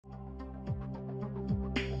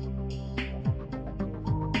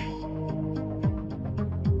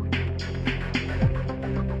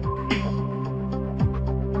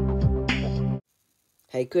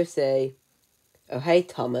Hey, Chrissy. Oh, hey,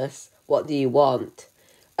 Thomas. What do you want?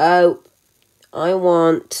 Oh, I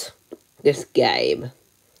want this game.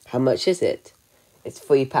 How much is it? It's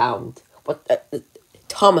 £3. What?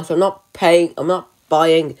 Thomas, I'm not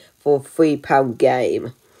buying for a £3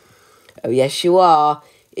 game. Oh, yes, you are.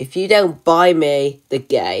 If you don't buy me the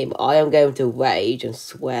game, I am going to rage and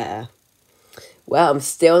swear. Well, I'm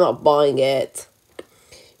still not buying it.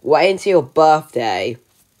 Wait until your birthday.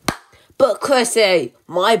 But, Chrissy,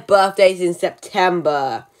 my birthday's in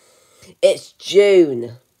September. It's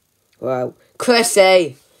June. Well,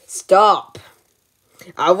 Chrissy, stop.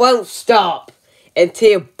 I won't stop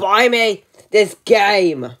until you buy me this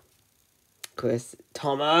game.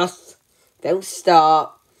 Thomas, don't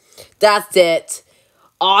stop. That's it.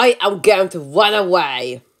 I am going to run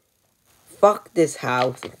away. Fuck this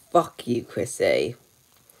house and fuck you, Chrissy.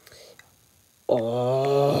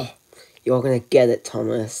 Oh, you're gonna get it,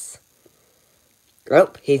 Thomas.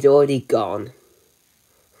 Oh, he's already gone.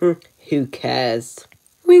 Who cares?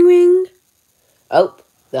 Ring, ring. Oh,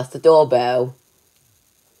 that's the doorbell.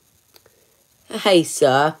 Hey,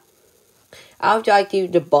 sir. I would like you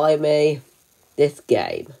to buy me this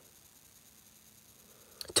game.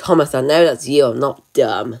 Thomas, I know that's you. I'm not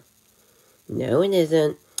dumb. No, it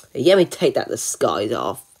isn't. Let me take that disguise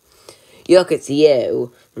off. Look, it's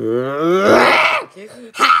you.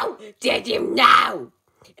 How did you know?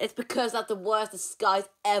 It's because that's the worst disguise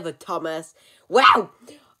ever, Thomas. Well,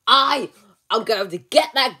 I am going to get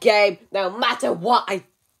that game no matter what I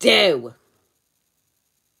do.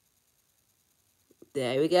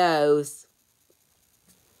 There he goes.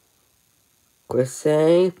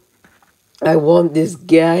 Chrissy, I want this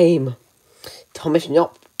game. Thomas, you're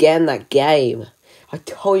not getting that game. I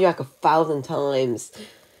told you like 1,000 times.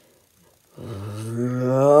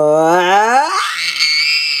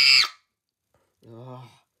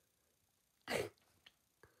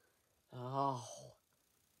 Oh.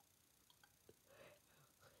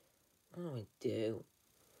 What do I do?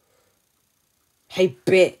 Hey,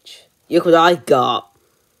 bitch. Look what I got.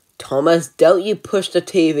 Thomas, don't you push the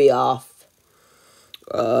TV off.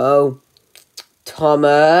 Oh.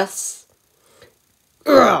 Thomas.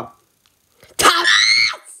 Ugh.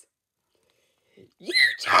 Thomas! You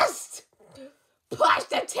just pushed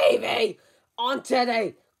the TV onto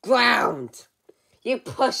the ground. You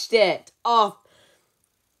pushed it off.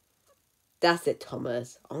 That's it,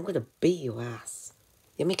 Thomas. I'm gonna beat your ass.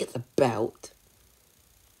 Let me get the belt.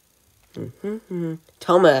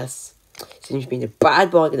 Thomas, since you've been a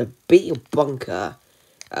bad boy, I'm gonna beat your bunker.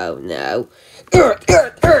 Oh no.